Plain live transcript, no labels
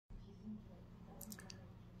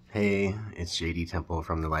Hey, it's JD Temple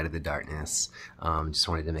from the Light of the Darkness. Just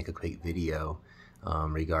wanted to make a quick video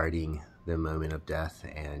regarding the moment of death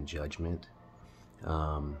and judgment,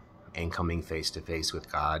 and coming face to face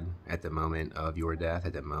with God at the moment of your death,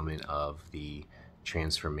 at the moment of the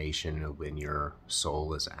transformation of when your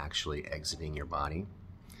soul is actually exiting your body.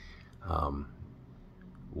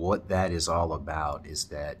 What that is all about is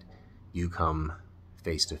that you come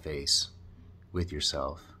face to face with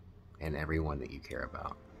yourself and everyone that you care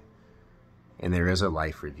about. And there is a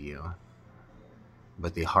life review.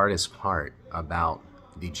 But the hardest part about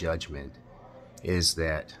the judgment is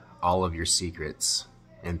that all of your secrets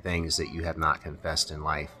and things that you have not confessed in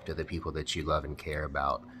life to the people that you love and care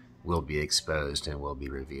about will be exposed and will be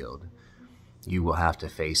revealed. You will have to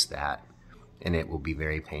face that, and it will be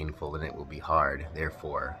very painful and it will be hard.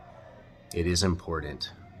 Therefore, it is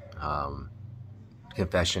important.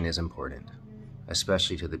 Confession is important,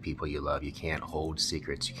 especially to the people you love. You can't hold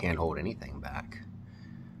secrets. You can't hold anything back.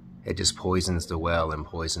 It just poisons the well and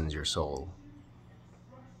poisons your soul.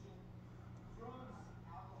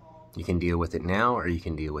 You can deal with it now or you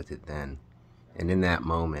can deal with it then. And in that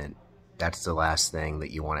moment, that's the last thing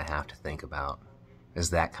that you want to have to think about, is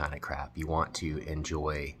that kind of crap. You want to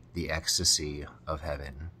enjoy the ecstasy of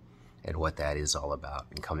heaven and what that is all about,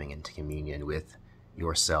 and coming into communion with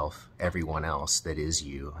yourself, everyone else that is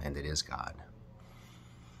you and that is God.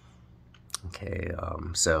 Okay,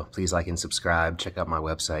 so please like and subscribe. Check out my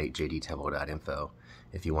website, jdtemple.info.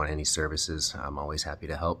 If you want any services, I'm always happy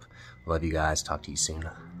to help. Love you guys. Talk to you soon.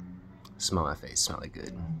 Smell my face. Smell it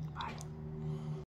good. Bye.